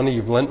given money,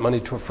 you've lent money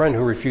to a friend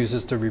who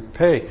refuses to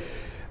repay,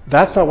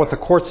 that's not what the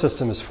court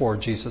system is for,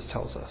 Jesus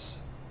tells us.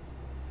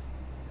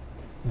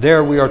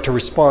 There we are to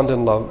respond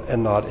in love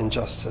and not in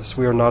justice.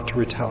 We are not to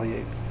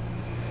retaliate.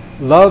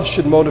 Love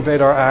should motivate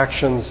our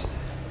actions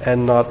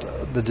and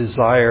not the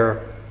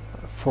desire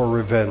for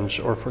revenge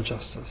or for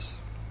justice.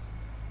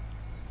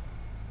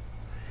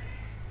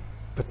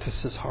 But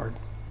this is hard.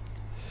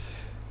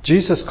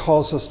 Jesus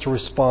calls us to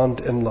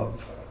respond in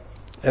love.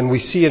 And we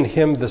see in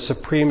him the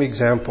supreme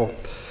example.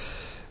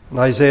 In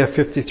Isaiah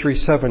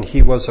 53:7,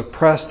 he was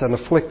oppressed and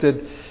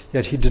afflicted,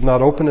 yet he did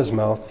not open his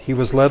mouth. He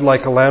was led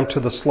like a lamb to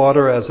the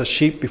slaughter, as a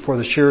sheep before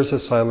the shearers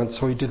is silent,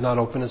 so he did not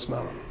open his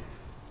mouth.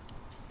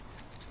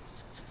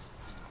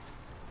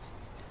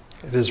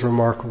 It is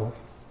remarkable.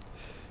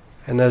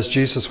 And as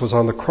Jesus was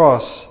on the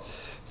cross,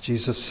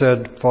 Jesus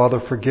said,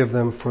 "Father, forgive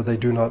them, for they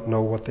do not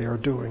know what they are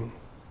doing."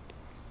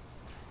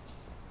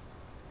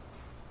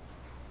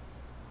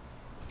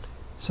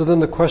 So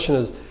then the question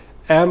is,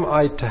 am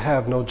I to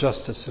have no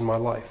justice in my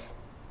life?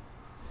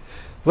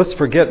 Let's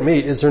forget me.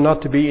 Is there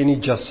not to be any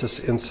justice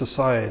in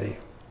society?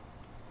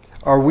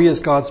 Are we as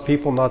God's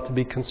people not to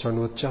be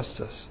concerned with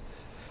justice?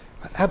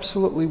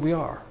 Absolutely we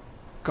are.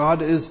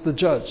 God is the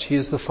judge. He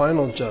is the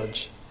final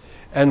judge.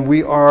 And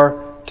we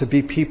are to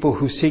be people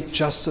who seek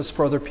justice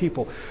for other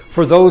people.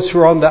 For those who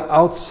are on the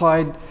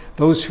outside,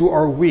 those who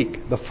are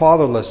weak, the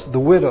fatherless, the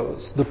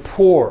widows, the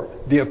poor,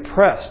 the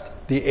oppressed,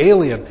 the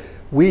alien,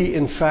 we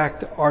in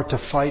fact are to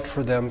fight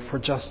for them for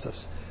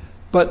justice,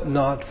 but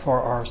not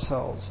for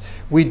ourselves.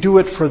 We do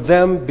it for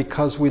them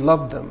because we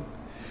love them.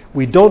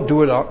 We don't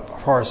do it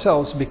for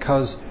ourselves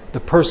because the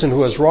person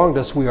who has wronged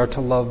us, we are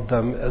to love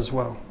them as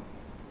well.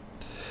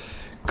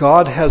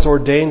 God has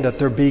ordained that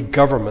there be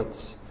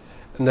governments,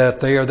 and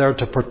that they are there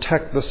to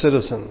protect the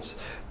citizens.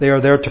 They are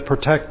there to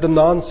protect the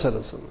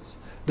non-citizens.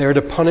 They are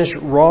to punish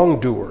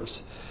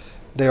wrongdoers.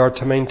 They are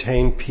to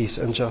maintain peace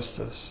and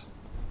justice.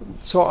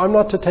 So I'm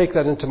not to take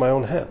that into my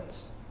own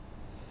hands.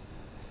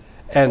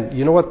 And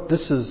you know what?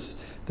 This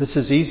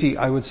is easy,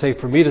 I would say,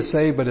 for me to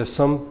say, but if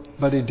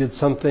somebody did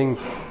something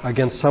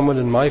against someone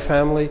in my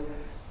family,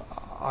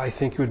 I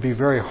think it would be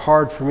very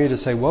hard for me to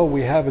say, well,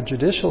 we have a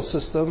judicial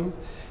system,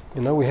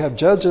 we have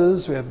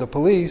judges, we have the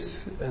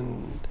police,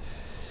 and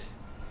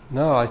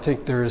no, I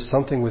think there is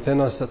something within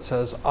us that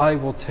says, I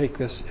will take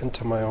this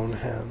into my own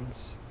hands.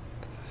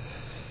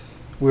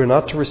 We are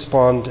not to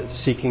respond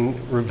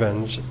seeking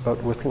revenge,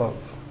 but with love.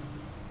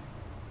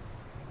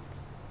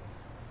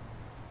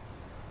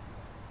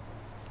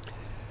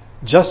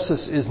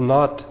 Justice is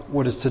not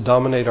what is to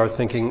dominate our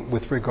thinking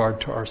with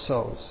regard to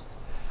ourselves.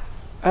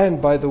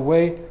 And by the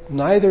way,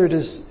 neither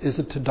is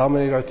it to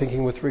dominate our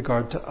thinking with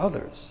regard to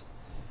others.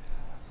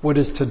 What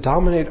is to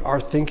dominate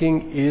our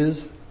thinking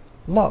is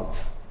love.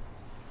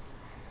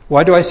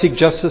 Why do I seek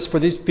justice for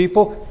these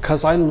people?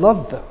 Because I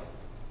love them.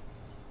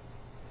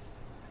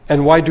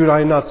 And why do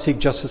I not seek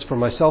justice for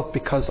myself?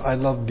 Because I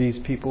love these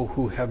people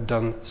who have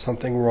done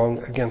something wrong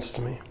against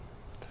me.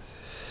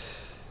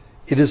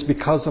 It is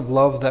because of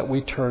love that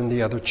we turn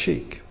the other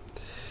cheek,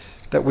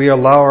 that we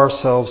allow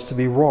ourselves to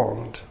be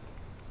wronged,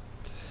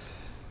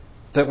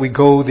 that we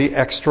go the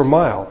extra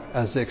mile,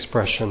 as the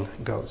expression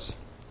goes,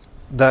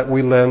 that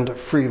we lend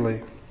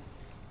freely.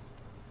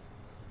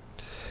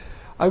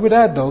 I would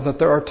add, though, that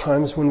there are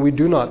times when we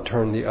do not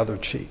turn the other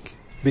cheek,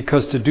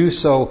 because to do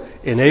so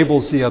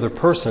enables the other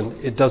person.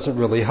 It doesn't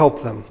really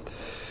help them.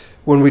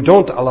 When we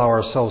don't allow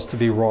ourselves to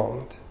be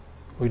wronged,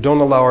 we don't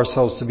allow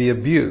ourselves to be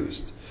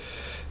abused,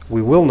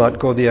 we will not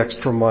go the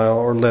extra mile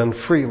or lend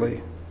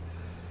freely,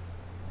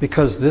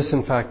 because this,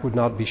 in fact, would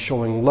not be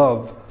showing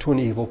love to an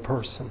evil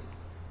person.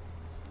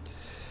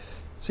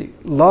 See,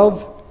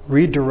 love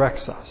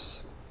redirects us,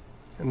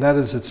 and that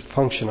is its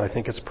function, I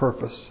think, its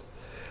purpose,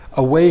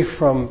 away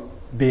from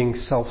being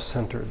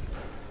self-centered.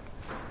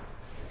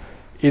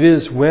 It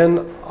is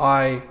when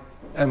I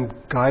am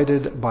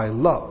guided by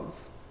love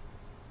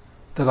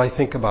that I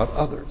think about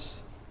others.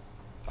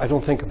 I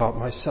don't think about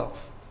myself.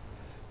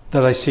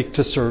 That I seek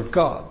to serve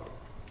God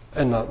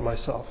and not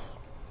myself.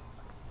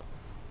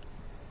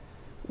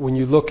 When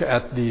you look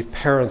at the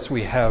parents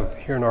we have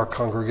here in our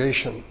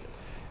congregation,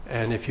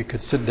 and if you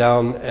could sit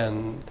down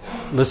and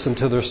listen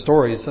to their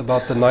stories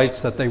about the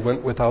nights that they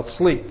went without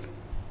sleep,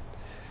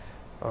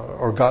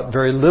 or got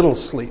very little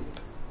sleep.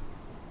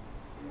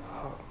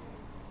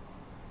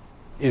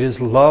 It is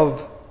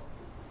love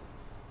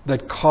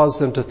that caused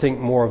them to think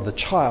more of the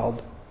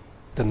child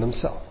than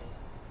themselves.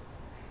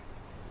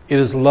 It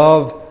is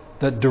love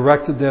that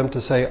directed them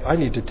to say, I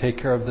need to take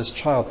care of this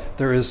child.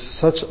 There is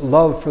such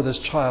love for this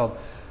child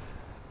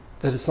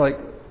that it's like,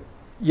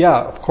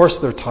 yeah, of course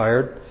they're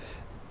tired.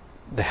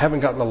 They haven't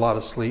gotten a lot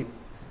of sleep.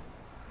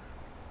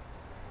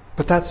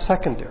 But that's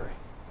secondary.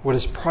 What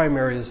is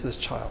primary is this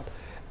child.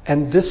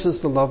 And this is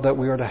the love that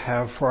we are to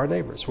have for our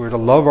neighbors. We are to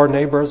love our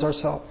neighbor as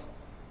ourselves.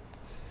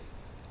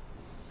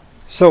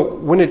 So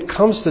when it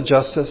comes to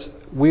justice,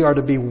 we are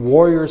to be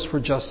warriors for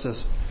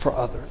justice for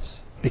others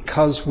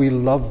because we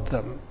love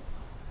them.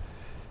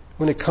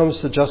 When it comes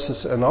to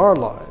justice in our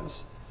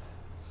lives,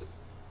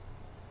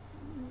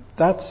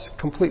 that's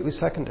completely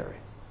secondary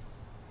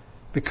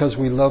because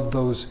we love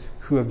those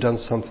who have done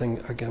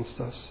something against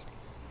us.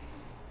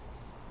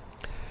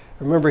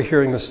 I remember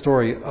hearing the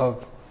story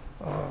of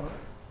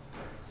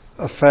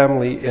a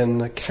family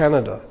in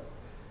Canada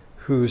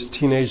whose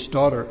teenage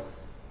daughter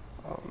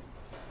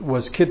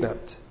was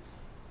kidnapped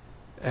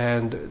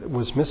and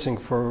was missing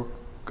for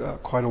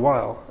quite a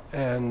while,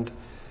 and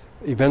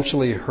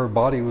eventually her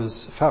body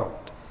was found.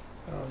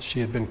 She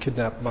had been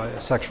kidnapped by a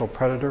sexual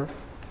predator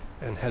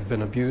and had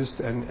been abused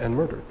and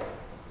murdered.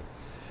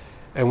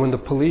 And when the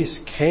police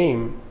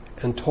came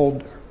and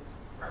told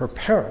her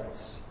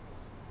parents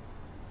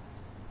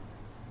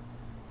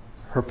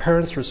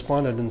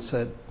responded and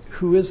said,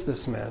 "Who is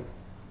this man?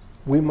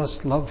 We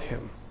must love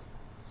him.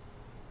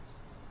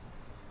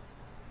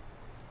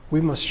 We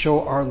must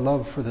show our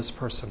love for this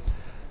person."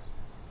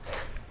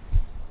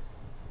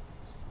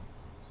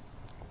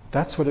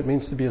 That's what it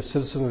means to be a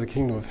citizen of the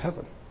kingdom of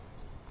heaven.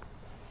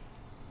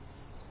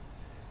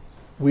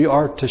 We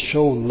are to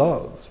show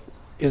love.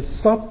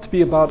 It's not to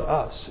be about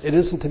us. It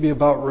isn't to be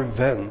about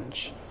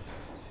revenge.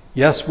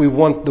 Yes, we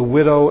want the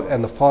widow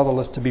and the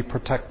fatherless to be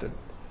protected.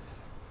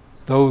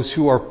 Those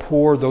who are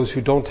poor, those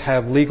who don't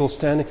have legal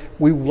standing,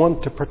 we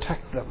want to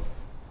protect them.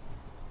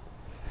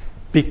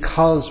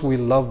 Because we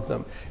love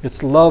them.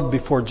 It's love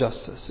before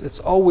justice. It's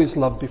always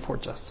love before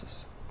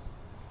justice.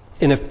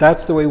 And if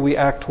that's the way we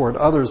act toward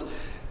others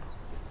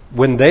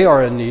when they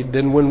are in need,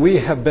 then when we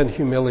have been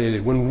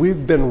humiliated, when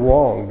we've been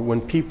wronged,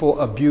 when people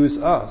abuse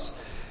us,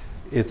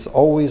 it's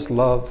always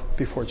love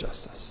before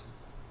justice.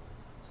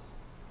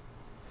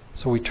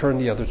 So we turn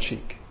the other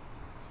cheek.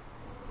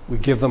 We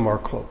give them our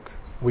cloak.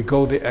 We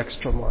go the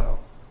extra mile.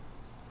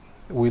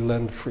 We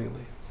lend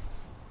freely.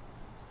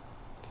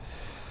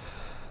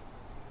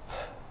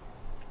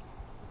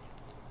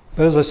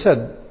 But as I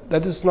said,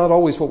 that is not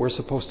always what we're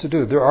supposed to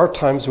do. There are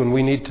times when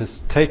we need to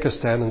take a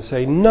stand and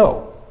say,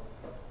 "No,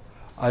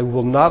 I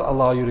will not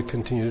allow you to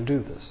continue to do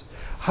this."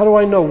 How do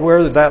I know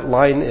where that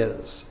line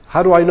is?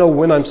 How do I know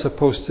when I'm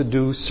supposed to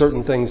do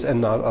certain things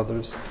and not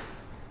others?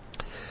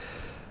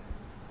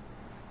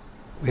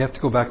 We have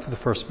to go back to the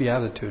first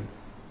Beatitude.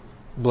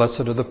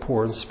 Blessed are the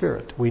poor in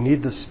spirit. We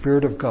need the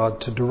Spirit of God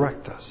to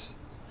direct us,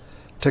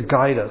 to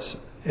guide us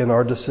in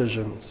our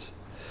decisions.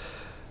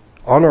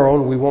 On our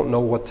own, we won't know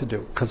what to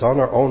do, because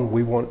on our own,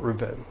 we want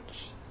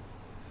revenge.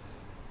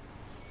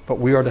 But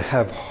we are to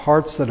have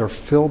hearts that are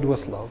filled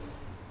with love.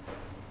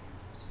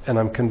 And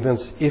I'm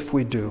convinced if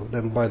we do,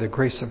 then by the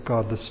grace of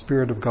God, the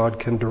Spirit of God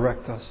can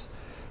direct us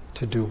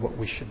to do what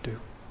we should do.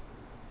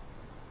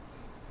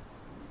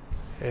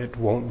 It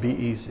won't be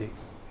easy.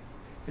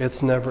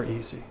 It's never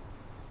easy.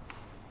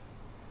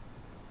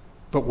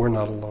 But we're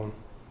not alone.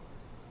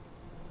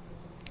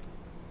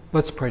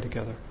 Let's pray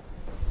together.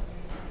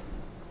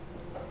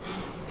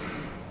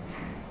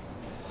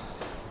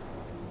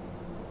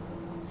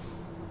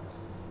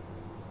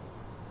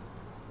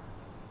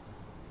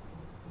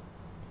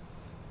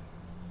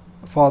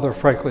 Father,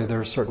 frankly, there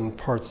are certain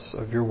parts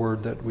of your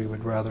word that we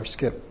would rather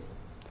skip.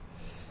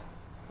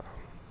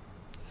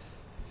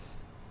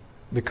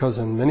 Because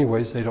in many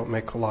ways they don't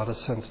make a lot of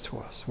sense to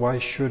us. Why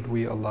should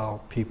we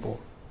allow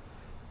people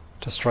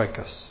to strike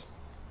us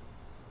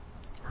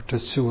or to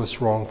sue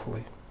us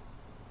wrongfully?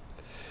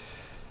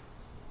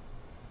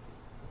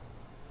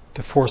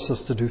 To force us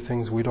to do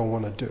things we don't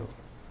want to do.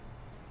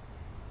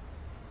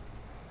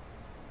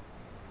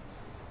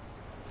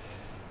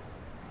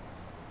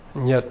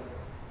 And yet,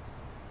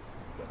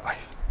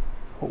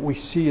 what we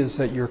see is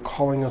that you're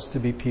calling us to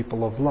be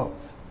people of love.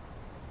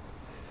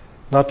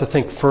 Not to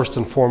think first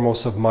and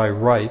foremost of my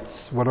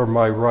rights, what are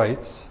my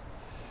rights,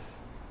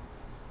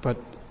 but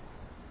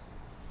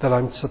that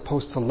I'm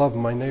supposed to love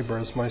my neighbor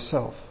as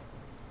myself.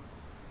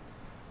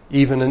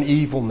 Even an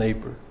evil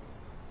neighbor.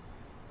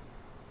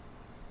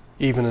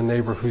 Even a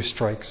neighbor who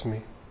strikes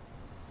me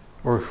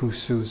or who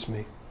sues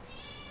me.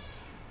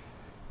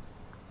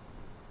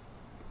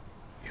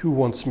 Who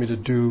wants me to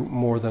do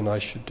more than I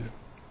should do.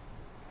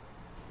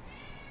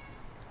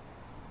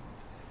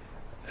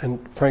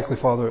 And frankly,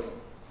 Father,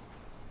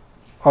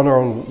 on our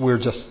own,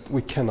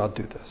 we cannot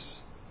do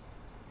this.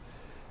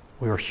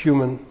 We are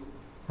human.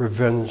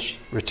 Revenge,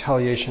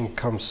 retaliation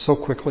comes so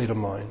quickly to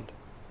mind.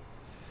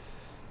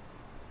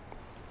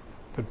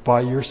 But by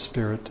your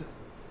Spirit,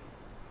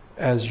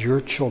 as your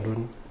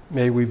children,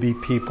 may we be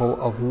people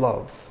of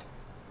love.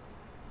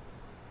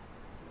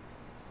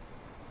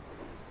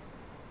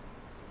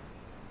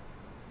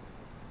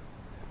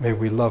 May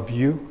we love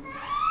you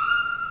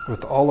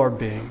with all our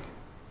being.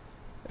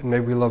 And may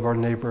we love our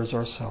neighbor as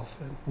ourselves.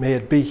 And may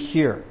it be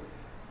here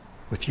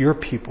with your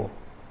people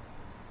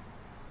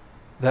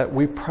that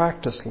we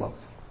practice love.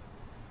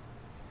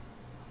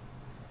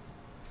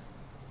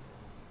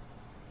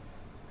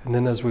 And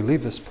then as we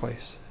leave this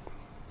place,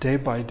 day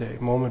by day,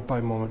 moment by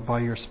moment, by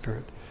your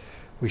Spirit,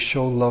 we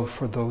show love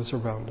for those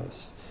around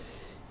us,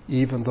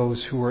 even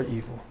those who are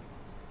evil,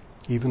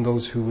 even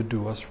those who would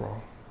do us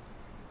wrong.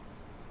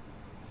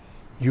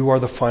 You are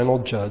the final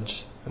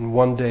judge. And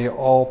one day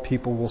all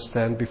people will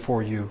stand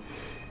before you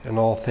and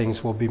all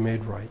things will be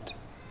made right.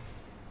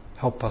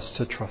 Help us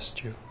to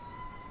trust you.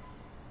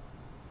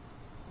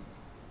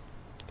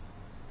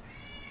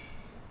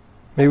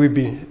 May we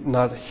be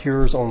not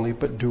hearers only,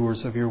 but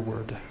doers of your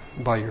word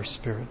by your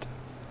Spirit.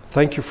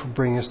 Thank you for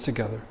bringing us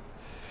together.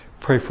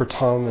 Pray for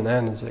Tom and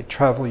Ann as they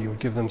travel. You would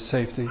give them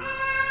safety.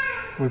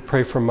 We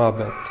pray for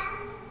Mabet.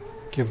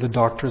 Give the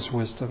doctors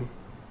wisdom.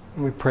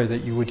 And we pray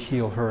that you would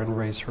heal her and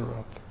raise her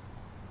up.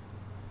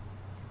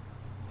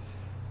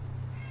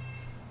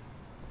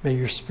 May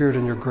your Spirit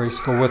and your grace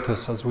go with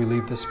us as we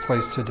leave this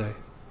place today.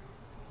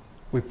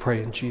 We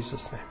pray in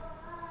Jesus' name.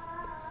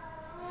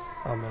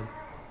 Amen.